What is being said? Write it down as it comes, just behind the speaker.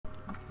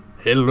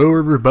Hello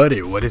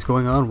everybody, what is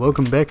going on?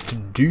 Welcome back to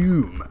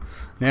Doom.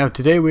 Now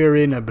today we are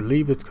in, I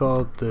believe it's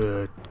called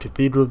the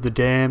Cathedral of the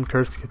Damned,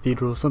 Cursed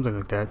Cathedral, something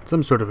like that.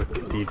 Some sort of a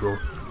cathedral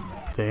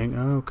thing.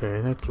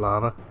 Okay, that's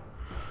lava.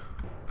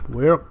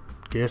 Well,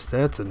 guess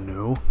that's a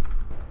no.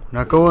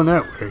 Not going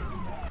that way.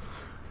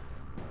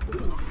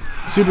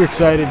 Super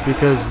excited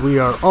because we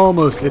are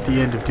almost at the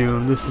end of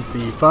Doom. This is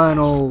the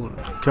final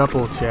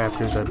couple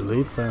chapters, I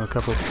believe. Final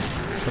couple,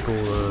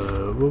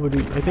 what would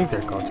you, I think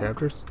they're called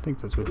chapters. I think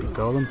that's what you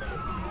call them.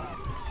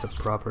 It's the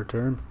proper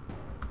term.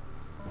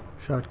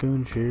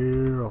 Shotgun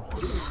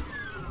shells.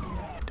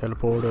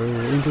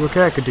 Teleporter into a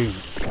Cacodeme.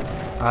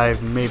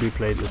 I've maybe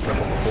played this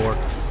level before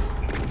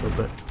a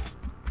little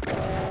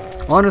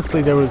bit.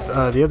 Honestly, there was,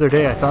 the other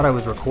day I thought I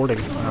was recording,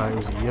 it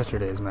was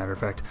yesterday as a matter of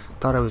fact,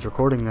 thought I was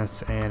recording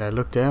this and I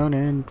looked down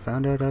and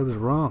found out I was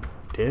wrong.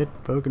 Dead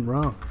fucking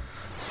wrong.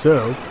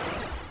 So,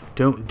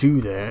 don't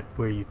do that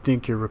where you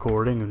think you're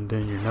recording and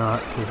then you're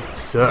not, because it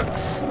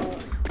sucks.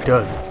 It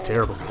does, it's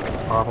terrible.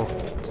 It's awful.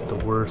 It's the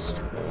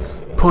worst.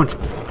 Punch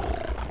him.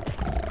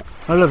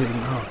 I love it.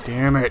 Oh,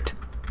 damn it.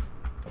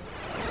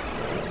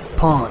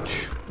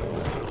 Punch.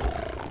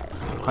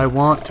 I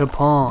want to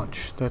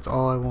punch. That's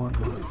all I want.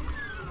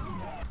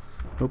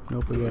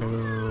 Nope, we gotta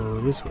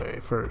go this way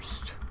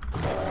first.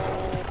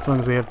 As long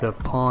as we have the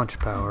paunch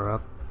power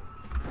up.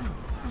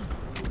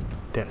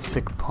 That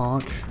sick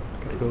paunch.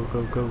 Gotta go.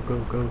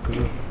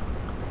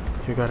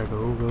 You gotta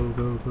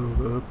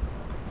go up.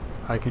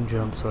 I can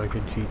jump so I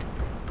can cheat.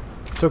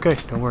 It's okay,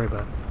 don't worry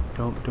about it.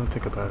 Don't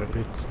think about it.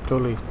 It's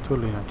totally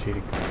not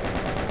cheating.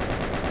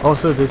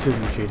 Also, this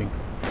isn't cheating.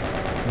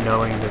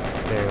 Knowing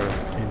that they're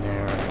in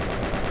there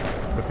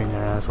ripping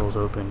their assholes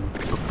open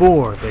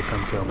before they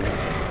come kill me.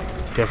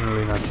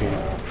 Definitely not cheating.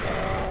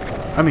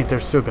 I mean, they're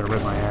still gonna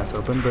rip my ass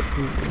open, but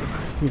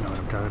you know what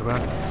I'm talking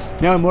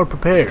about. Now I'm more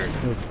prepared,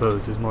 I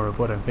suppose, is more of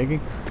what I'm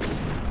thinking.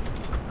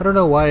 I don't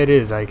know why it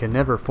is. I can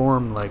never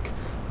form, like,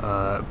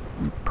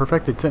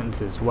 perfected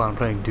sentences while I'm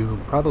playing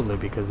Doom. Probably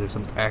because there's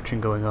some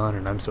action going on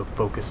and I'm so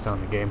focused on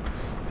the game.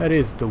 That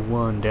is the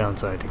one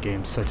downside to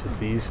games such as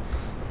these.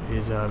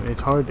 Is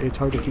it's hard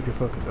to keep your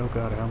focus. Oh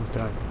god, I almost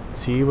died.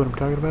 See what I'm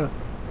talking about?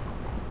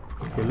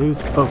 You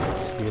lose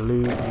focus. You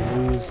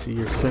lose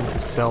your sense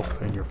of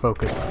self and your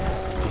focus.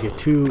 You get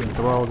too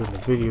enthralled in the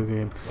video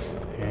game,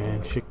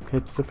 and shit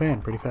hits the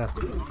fan pretty fast.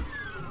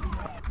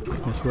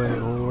 This way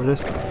or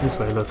this way. This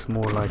way looks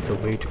more like the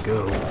way to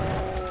go.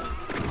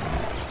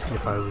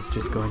 If I was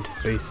just going to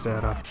base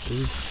that off of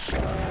Doom.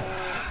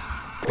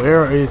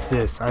 Where is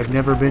this? I've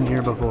never been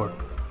here before.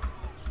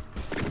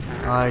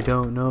 I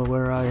don't know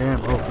where I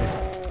am. Oh,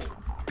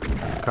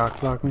 man. Cock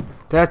block me.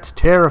 That's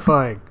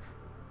terrifying.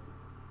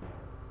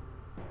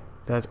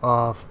 That's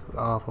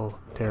awful,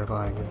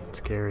 terrifying, and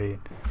scary.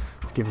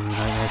 It's giving me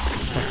nightmares.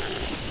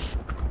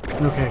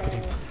 Okay,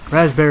 Cacodeme.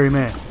 Raspberry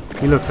Man.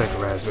 He looks like a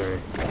raspberry.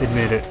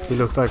 Admit it. He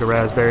looks like a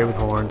raspberry with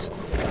horns.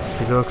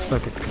 He looks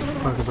like a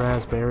fucking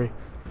raspberry.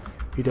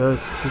 He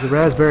does. He's a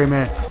raspberry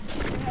man.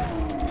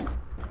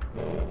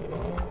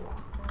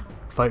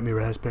 Fight me,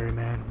 raspberry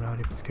man. I'm not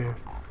even scared.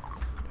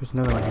 There's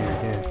another one here.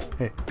 Yeah.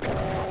 Hey.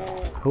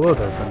 Hello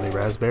there, friendly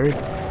raspberry.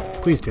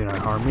 Please do not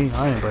harm me.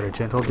 I am but a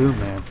gentle Doom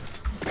man.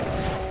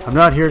 I'm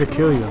not here to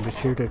kill you. I'm just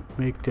here to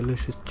make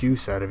delicious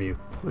juice out of you.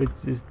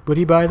 Would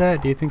he buy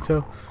that? Do you think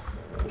so?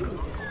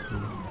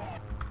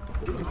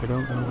 I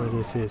don't know where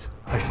this is.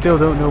 I still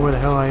don't know where the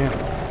hell I am.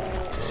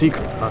 It's a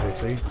secret,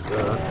 obviously.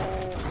 Duh.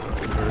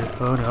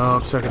 Oh no,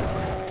 I'm stuck in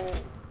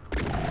it.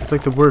 It's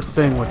like the worst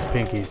thing with the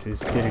pinkies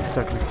is getting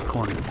stuck in a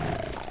corner.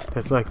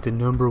 That's like the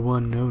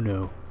 #1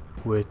 no-no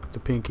with the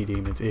pinky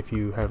demons if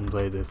you haven't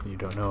played this and you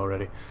don't know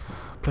already.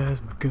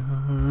 Plasma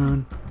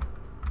gun.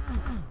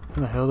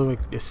 How the hell do I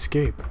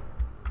escape?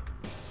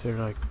 Is there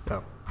like...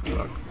 oh,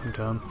 fuck, I'm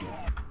dumb.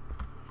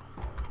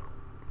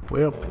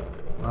 Well,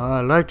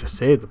 I like to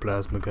save the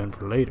plasma gun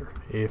for later,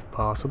 if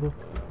possible.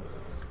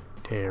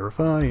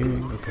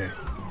 Terrifying. Okay.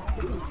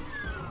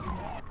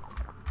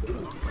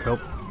 Well,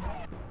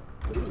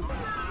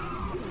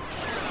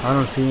 I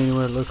don't see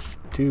anywhere that looks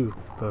too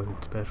fucking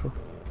special.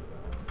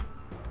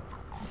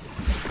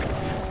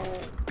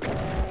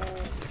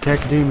 The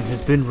Cacodemon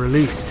has been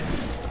released.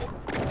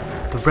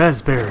 The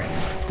raspberry.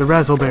 The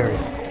razzleberry.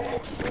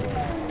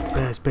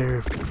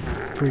 Raspberry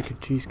freaking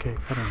cheesecake.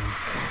 I don't know.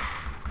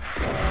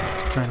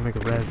 Just trying to make a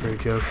raspberry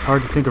joke. It's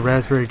hard to think of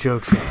raspberry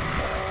jokes at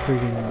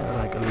freaking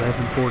like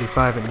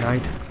 11:45 at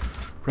night.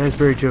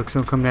 Raspberry jokes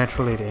don't come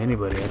naturally to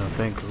anybody, I don't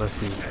think,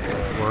 unless you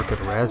work at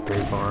a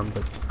raspberry farm,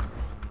 but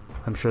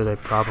I'm sure they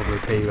probably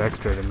pay you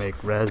extra to make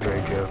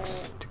raspberry jokes,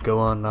 to go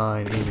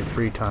online in your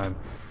free time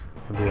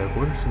and be like,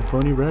 what are some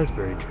funny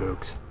raspberry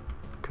jokes?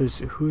 Because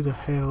who the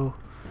hell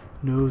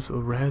knows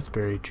a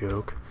raspberry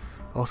joke?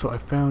 Also, I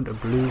found a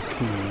blue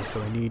key, so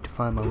I need to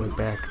find my way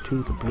back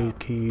to the blue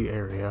key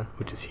area,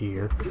 which is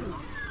here.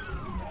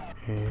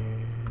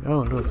 And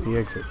oh look, the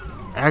exit.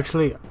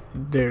 Actually,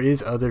 there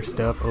is other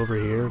stuff over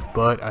here,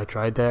 but I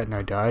tried that and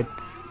I died.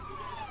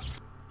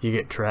 You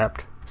get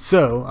trapped.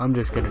 So, I'm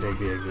just gonna take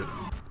the exit.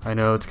 I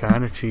know it's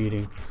kind of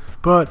cheating,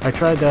 But I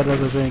tried that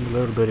other thing a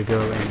little bit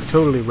ago and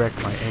totally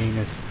wrecked my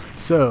anus.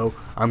 So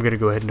I'm gonna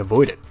go ahead and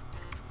avoid it.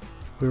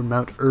 We're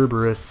Mount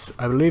Herberus.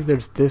 I believe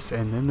there's this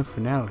and then the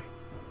finale.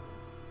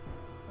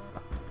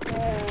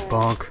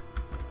 Bonk.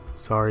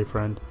 Sorry,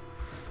 friend.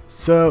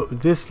 So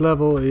this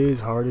level is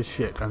hard as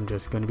shit. I'm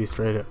just gonna be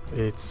straight up.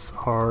 It's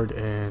hard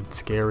and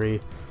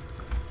scary.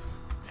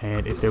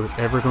 And if there was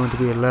ever going to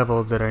be a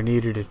level that I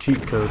needed a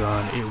cheat code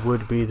on, it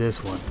would be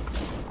this one.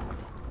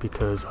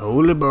 Because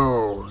holy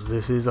balls,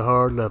 this is a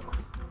hard level.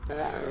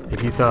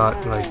 If you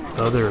thought like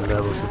other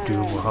levels of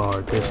Doom were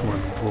hard, this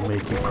one will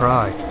make you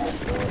cry.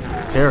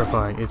 It's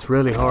terrifying. It's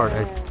really hard.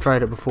 I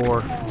tried it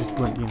before. Just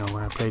when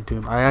when I played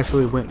Doom, I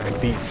actually went and I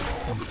beat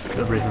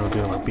the original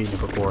Doom. I've beaten it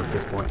before at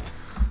this point,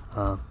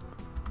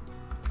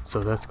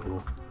 so that's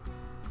cool.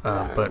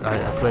 But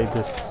I played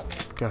this,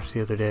 gosh,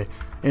 the other day,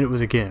 and it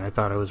was again. I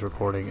thought I was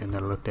recording, and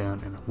then I looked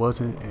down, and it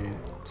wasn't, and it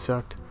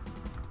sucked.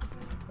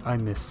 I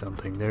missed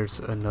something. There's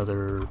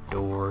another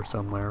door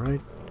somewhere,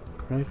 right?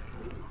 Right?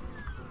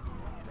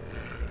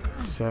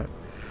 Does that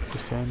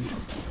descend?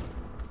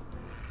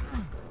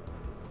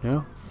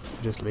 No?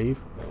 Just leave?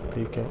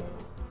 Leave cat?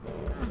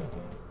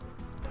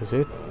 That's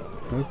it?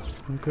 Nope.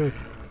 Okay.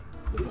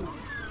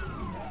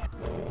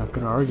 Not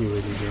gonna argue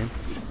with you, game.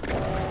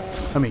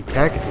 I mean,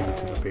 cacodemons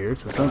have appeared,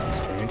 so something's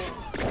changed.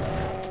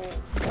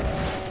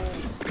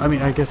 I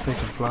mean, I guess they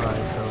can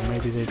fly, so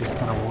maybe they just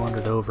kind of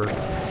wandered over.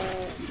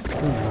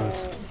 Who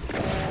knows?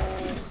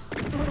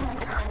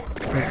 God,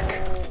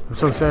 frick. I'm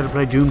so excited to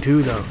play Doom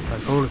 2, though.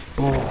 Like, holy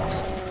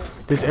balls.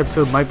 This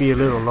episode might be a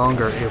little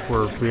longer if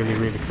we're really,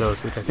 really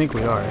close, which I think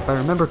we are. If I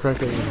remember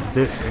correctly, it was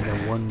this and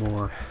then one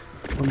more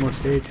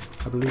stage,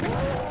 I believe.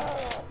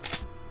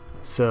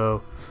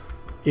 So,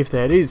 if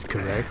that is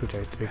correct, which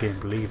I again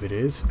believe it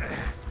is,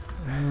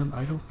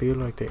 I don't feel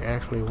like they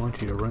actually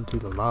want you to run through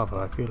the lava.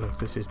 I feel like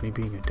this is me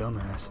being a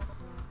dumbass.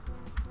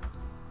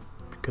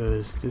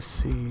 Because this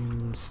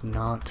seems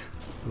not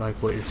like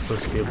what you're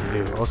supposed to be able to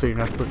do. Also, you're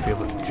not supposed to be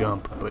able to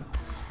jump, but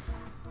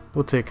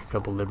we'll take a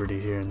couple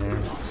liberties here and there.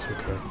 It's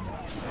okay.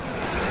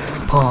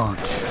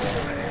 Punch!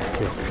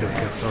 Kill, kill,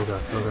 kill. Oh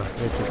god, oh god.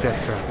 It's a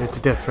death trap. It's a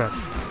death trap.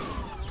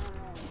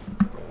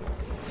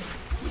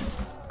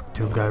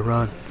 Doom guy,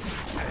 run.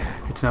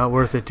 It's not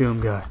worth it, Doom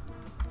guy.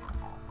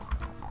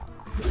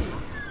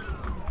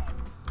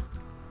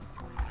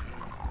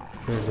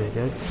 Are they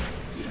dead?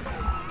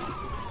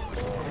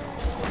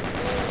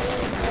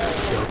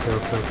 Kill, kill,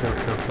 kill, kill,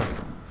 kill, kill.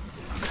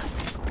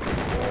 Okay.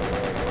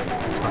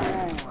 It's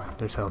fine, it's fine.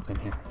 There's health in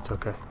here. It's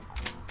okay.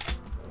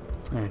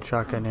 And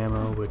shotgun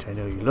ammo, which I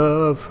know you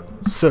love.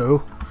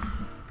 So,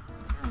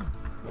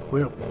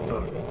 well,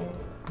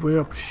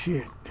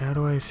 shit. How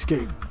do I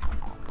escape?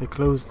 They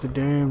closed the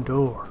damn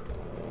door.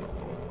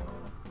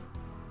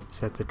 Is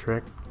that the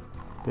trick?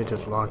 They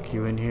just lock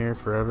you in here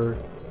forever?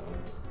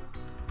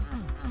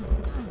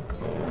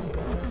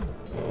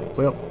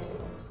 Well,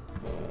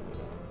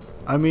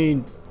 I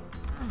mean,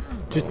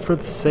 just for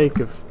the sake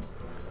of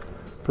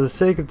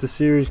the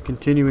series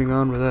continuing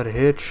on without a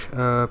hitch,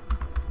 I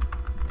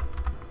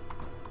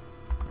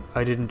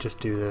didn't just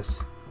do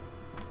this.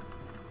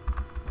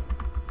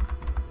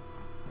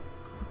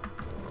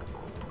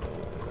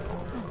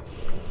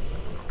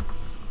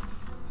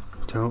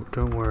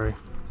 Don't worry.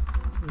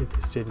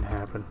 This didn't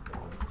happen.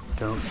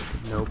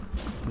 Nope.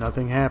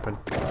 Nothing happened.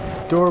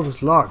 The door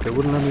was locked. It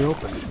wouldn't let me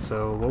open it.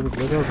 So what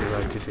else would I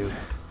like to do?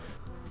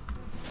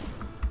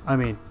 I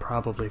mean,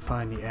 probably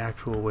find the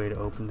actual way to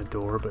open the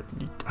door, but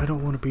I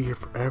don't want to be here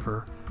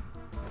forever.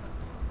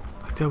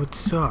 Like, that would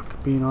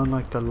suck. Being on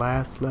like the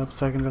last level,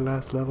 second to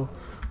last level,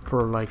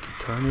 for like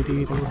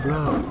eternity. That would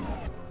blow.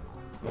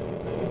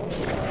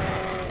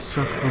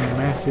 Suck a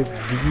massive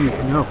D.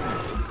 No,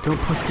 don't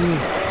push me.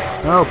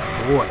 Oh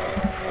boy.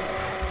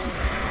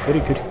 Goody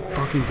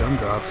fucking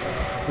gumdrops.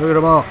 Look at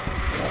them all.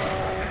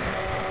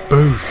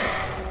 Boosh.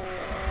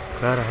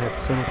 Glad I have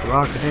so much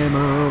rocket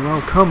ammo.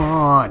 Oh, come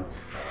on.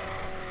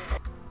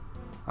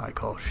 I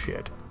call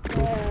shit.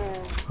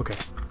 Okay.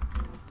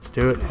 Let's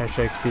do it.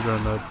 Hashtag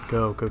speedrun mode.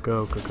 Go, go,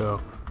 go, go,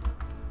 go.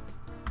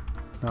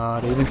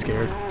 Not even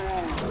scared.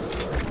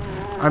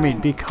 I mean,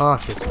 be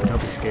cautious, but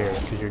don't be scared,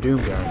 because you're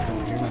Doom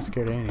guy. You're not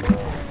scared of anything.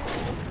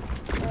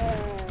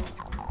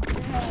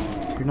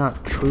 You're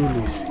not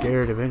truly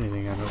scared of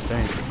anything, I don't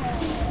think.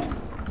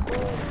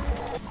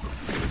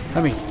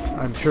 I mean,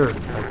 I'm sure,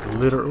 like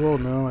literal, well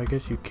no, I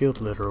guess you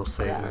killed literal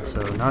Satan,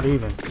 so not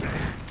even.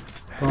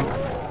 Well,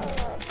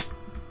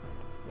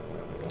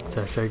 let's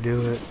actually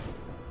do it.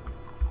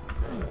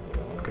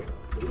 Okay,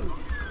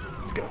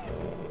 let's go.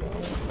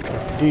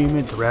 The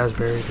demon, the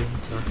raspberry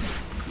demon, sorry.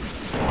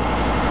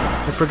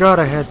 I forgot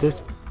I had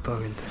this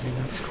fucking thing,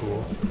 that's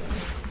cool.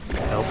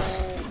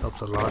 Helps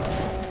a lot,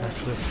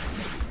 actually.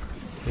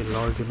 A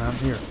large amount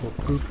here. Well,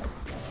 boop.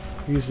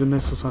 Use the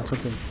missiles on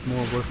something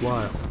more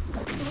worthwhile.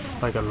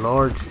 Like a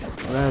large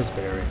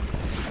raspberry.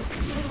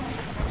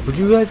 Would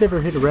you guys ever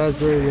hit a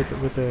raspberry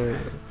with a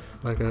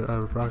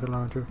rocket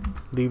launcher?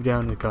 Leave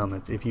down in the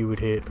comments if you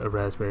would hit a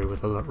raspberry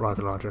with a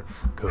rocket launcher.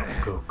 Go,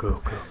 go,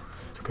 go, go.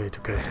 It's okay, it's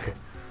okay, it's okay.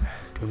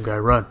 Doom guy,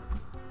 run.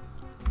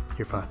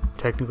 you're fine.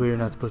 Technically, you're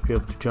not supposed to be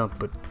able to jump,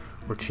 but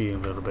we're cheating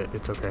a little bit.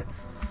 It's okay.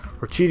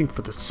 We're cheating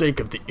for the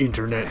sake of the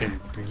internet and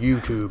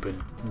YouTube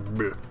and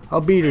bleh. I'll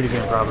beat it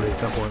again probably at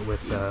some point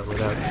with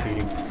without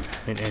cheating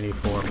in any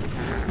form.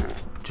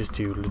 Just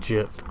do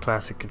legit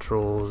classic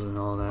controls and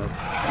all that.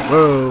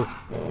 Whoa!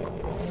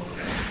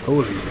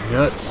 Holy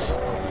nuts!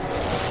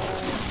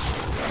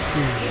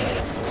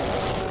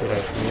 Did I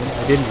win?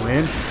 I didn't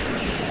win?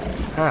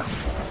 How?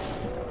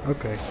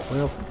 Okay,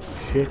 well,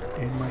 shit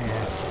in my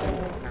ass then.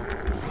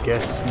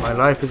 Guess my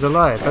life is a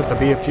lie. I thought the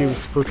BFG was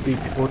supposed to be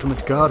the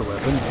ultimate god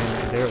weapon,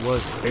 and there it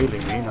was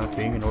failing me, not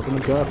being an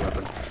ultimate god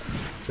weapon.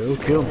 So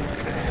kill me.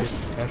 Just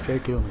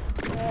hashtag kill me.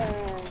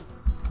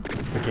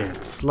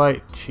 Again,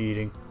 slight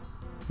cheating.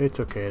 It's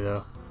okay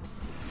though.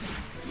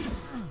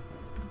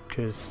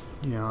 Because,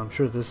 you know, I'm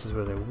sure this is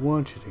where they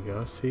want you to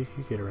go. See,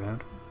 you get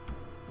around.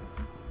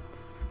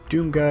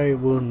 Doom Guy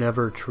will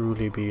never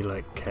truly be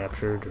like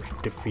captured or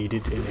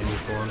defeated in any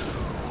form.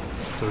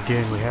 So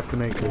again, we have to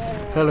make this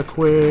hella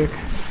quick.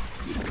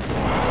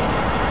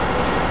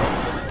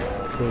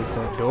 Because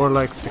that door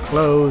likes to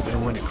close,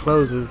 and when it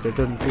closes, there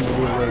doesn't seem to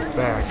be a way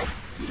back.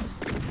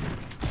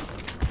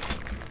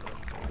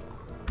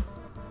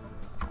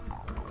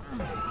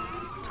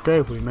 It's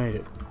okay, we made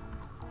it.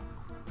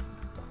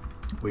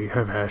 We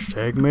have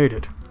hashtag made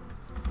it.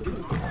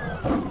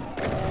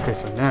 Okay,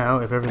 so now,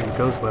 if everything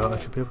goes well, I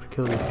should be able to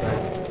kill these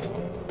guys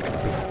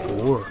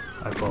before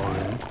I fall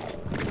in.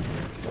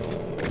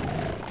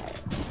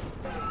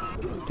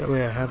 That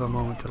way I have a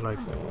moment to, like,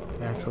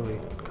 actually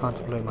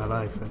contemplate my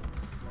life and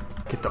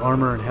get the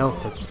armor and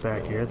health that's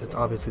back here. That's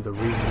obviously the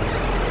reason.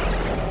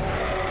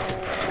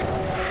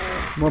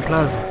 Shit. More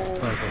plasma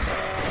rifles.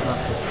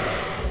 Not just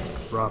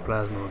plasma. Raw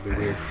plasma would be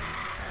weird.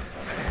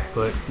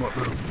 But, what?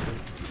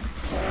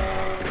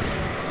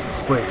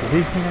 Wait, do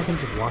these mean I can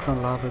just walk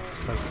on lava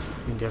just like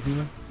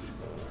indefinitely?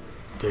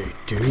 They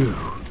do.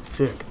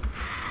 Sick.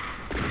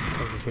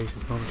 Probably takes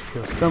this moment to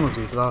kill some of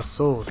these lost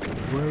souls. But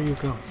where are you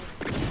going?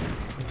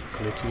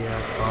 Glitchy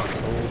ass lost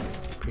soul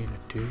being a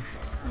douche.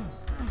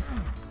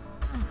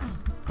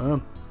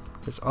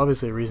 There's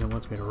obviously a reason it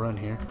wants me to run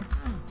here.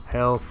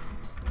 Health.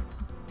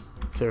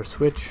 Is there a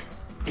switch?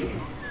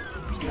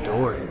 There's a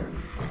door here.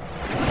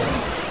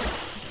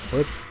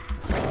 What?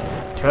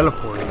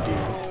 Teleporting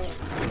demon.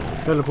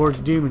 Teleport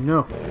the demon,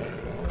 no.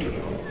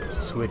 There's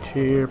a switch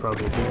here,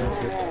 probably demons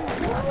here.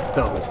 It's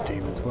always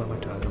demons, what am I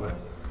talking about?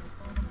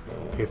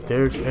 If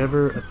there's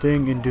ever a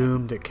thing in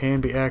Doom that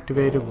can be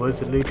activated, what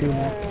does it lead to?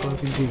 More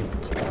fucking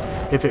demons.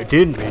 If it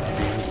didn't lead to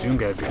demons, Doom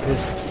Guy'd be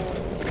pissed.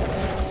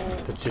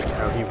 That's just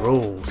how he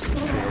rolls.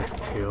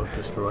 Kill,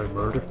 destroy,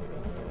 murder.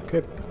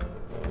 Okay.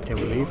 Can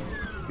we leave?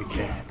 We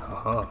can.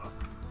 Haha.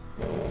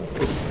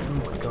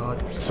 Oh my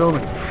god, there's so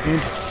many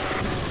entities.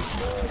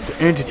 The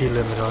entity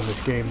limit on this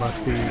game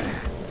must be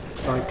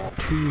like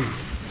 2.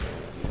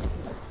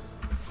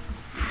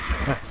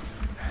 Ah.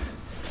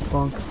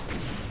 Bonk.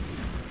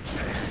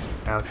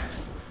 Ouch.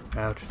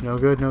 Ouch. No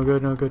good, no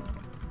good, no good.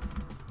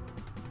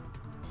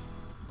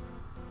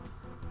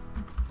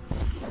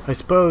 I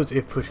suppose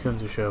if push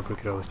comes to shove, we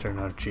could always turn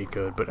out a cheat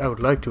code, but I would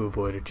like to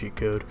avoid a cheat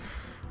code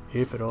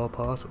if at all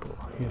possible,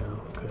 you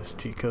know, because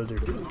cheat codes are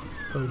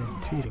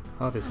fucking cheating,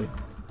 obviously.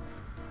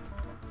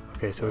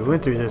 Okay, so we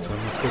went through this one.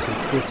 Let's go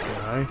through this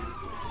guy.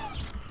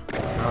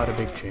 Not a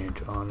big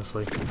change,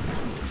 honestly.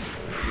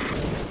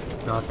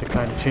 Not the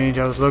kind of change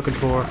I was looking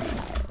for.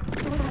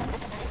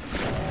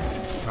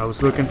 I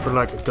was looking for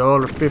like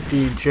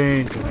 $1.50 and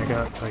change, and I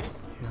got like,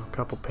 you know, a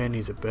couple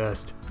pennies at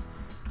best.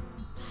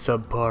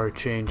 Subpar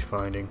change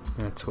finding.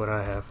 That's what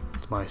I have.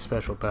 It's my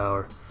special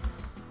power.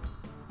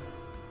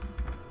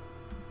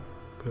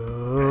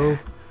 Go.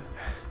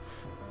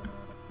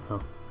 Oh,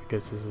 I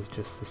guess this is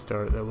just the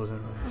start. That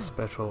wasn't really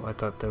special. I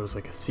thought there was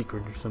like a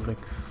secret or something.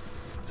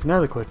 So now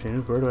the question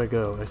is, where do I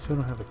go? I still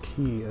don't have a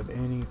key of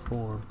any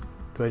form.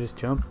 Do I just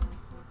jump?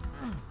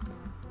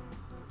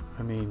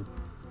 I mean,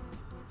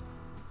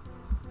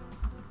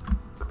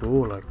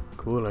 cool,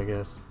 I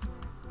guess.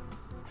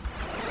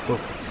 Whoa,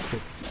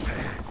 shit.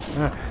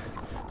 Ah.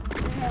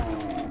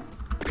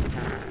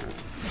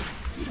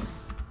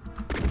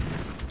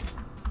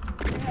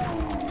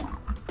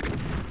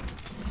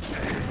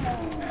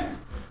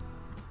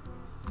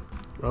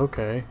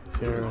 Okay, is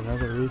there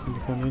another reason to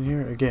come in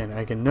here? Again,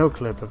 I can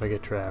no-clip if I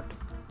get trapped.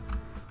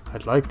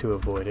 I'd like to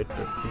avoid it,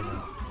 but, you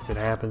know, if it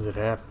happens, it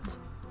happens.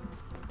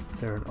 Is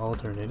there an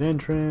alternate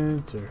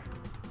entrance, or...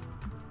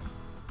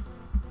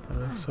 That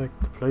looks like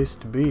the place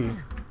to be.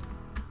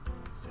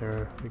 Is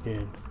there,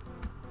 again,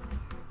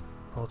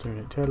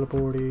 alternate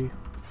teleporty?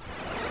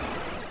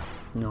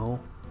 No.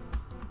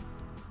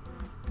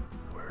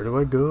 Where do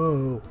I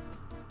go?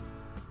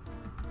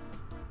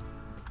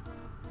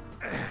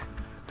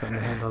 Time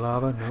behind the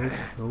lava? Nope,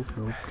 nope,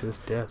 nope,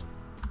 just death.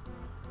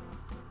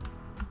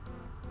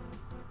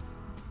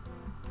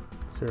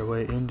 Is there a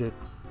way into...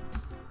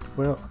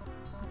 Well,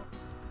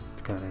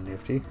 it's kind of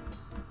nifty.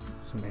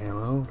 Some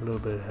ammo, a little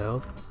bit of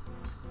health.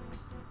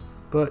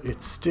 But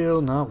it's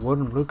still not what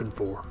I'm looking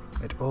for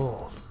at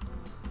all.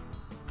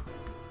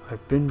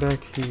 I've been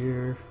back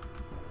here.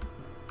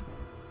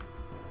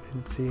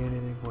 Didn't see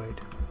anything.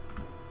 Wait.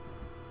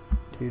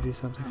 Do you do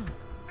something?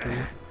 Do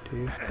you? Do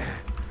you?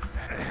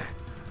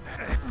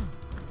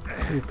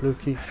 Hey, blue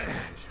key.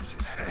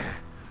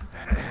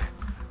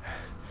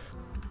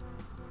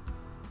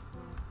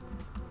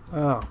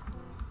 Oh,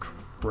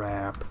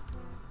 crap.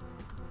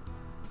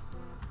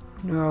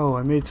 No,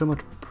 I made so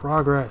much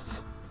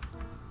progress.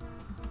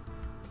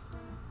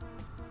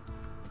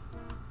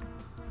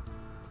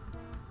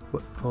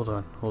 What? Hold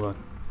on, hold on.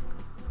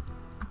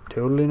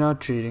 Totally not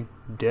cheating.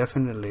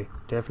 Definitely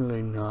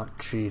not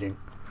cheating.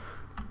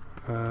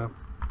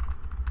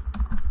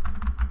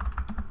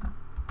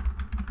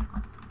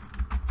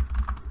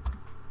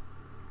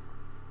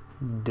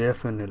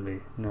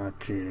 Definitely not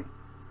cheating.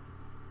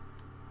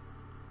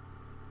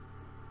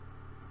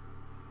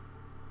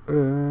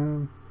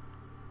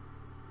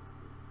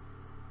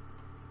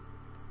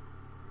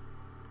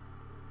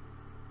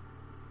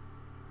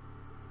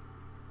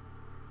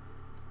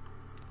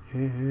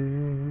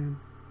 And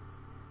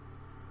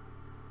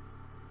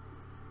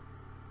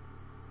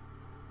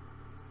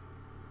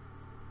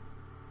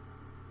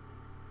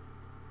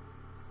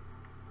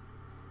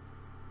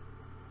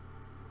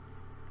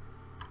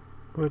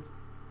what?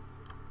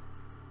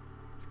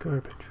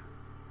 Garbage.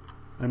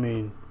 I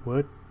mean,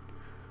 what?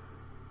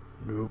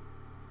 Nope.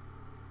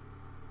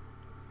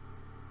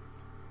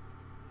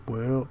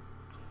 Well,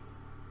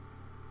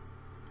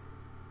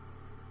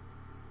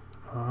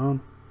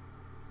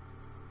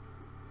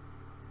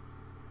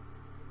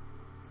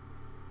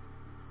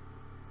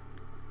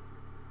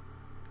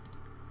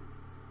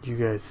 you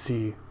guys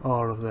see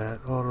all of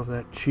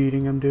that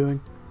cheating I'm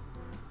doing?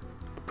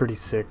 Pretty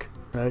sick,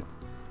 right?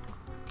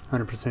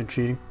 100%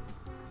 cheating.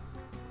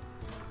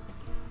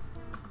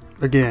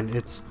 Again,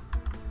 it's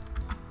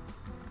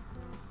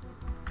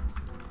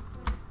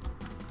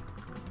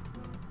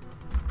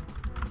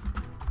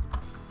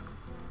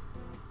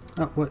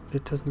oh, what?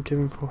 It doesn't give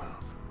him full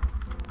health.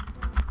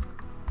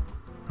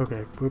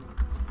 Okay, whoop.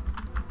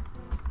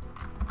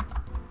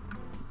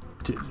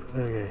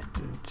 Okay,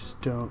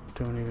 just don't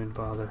even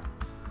bother.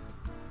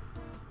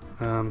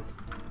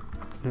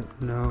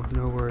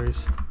 No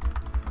worries.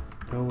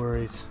 No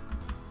worries.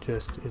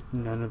 Just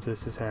none of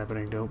this is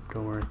happening. Don't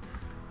worry.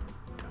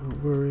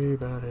 Don't worry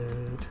about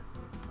it.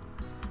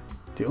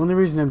 The only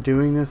reason I'm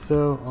doing this,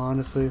 though,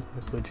 honestly,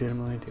 like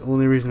legitimately, the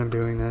only reason I'm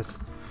doing this is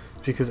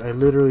because I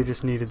literally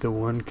just needed the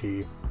one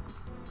key.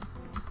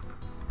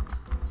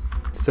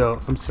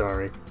 So, I'm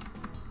sorry.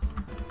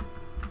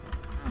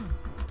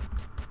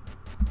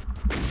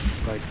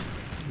 Like,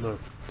 look,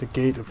 the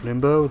Gate of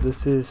Limbo,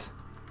 this is,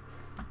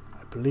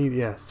 I believe,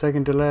 yeah,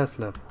 second to last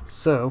level.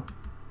 So,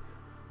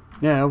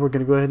 now we're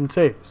going to go ahead and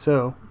save.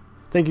 So,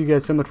 thank you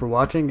guys so much for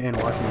watching and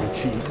watching me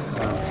cheat.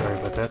 Sorry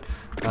about that.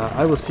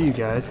 I will see you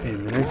guys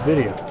in the next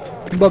video.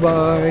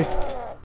 Bye-bye!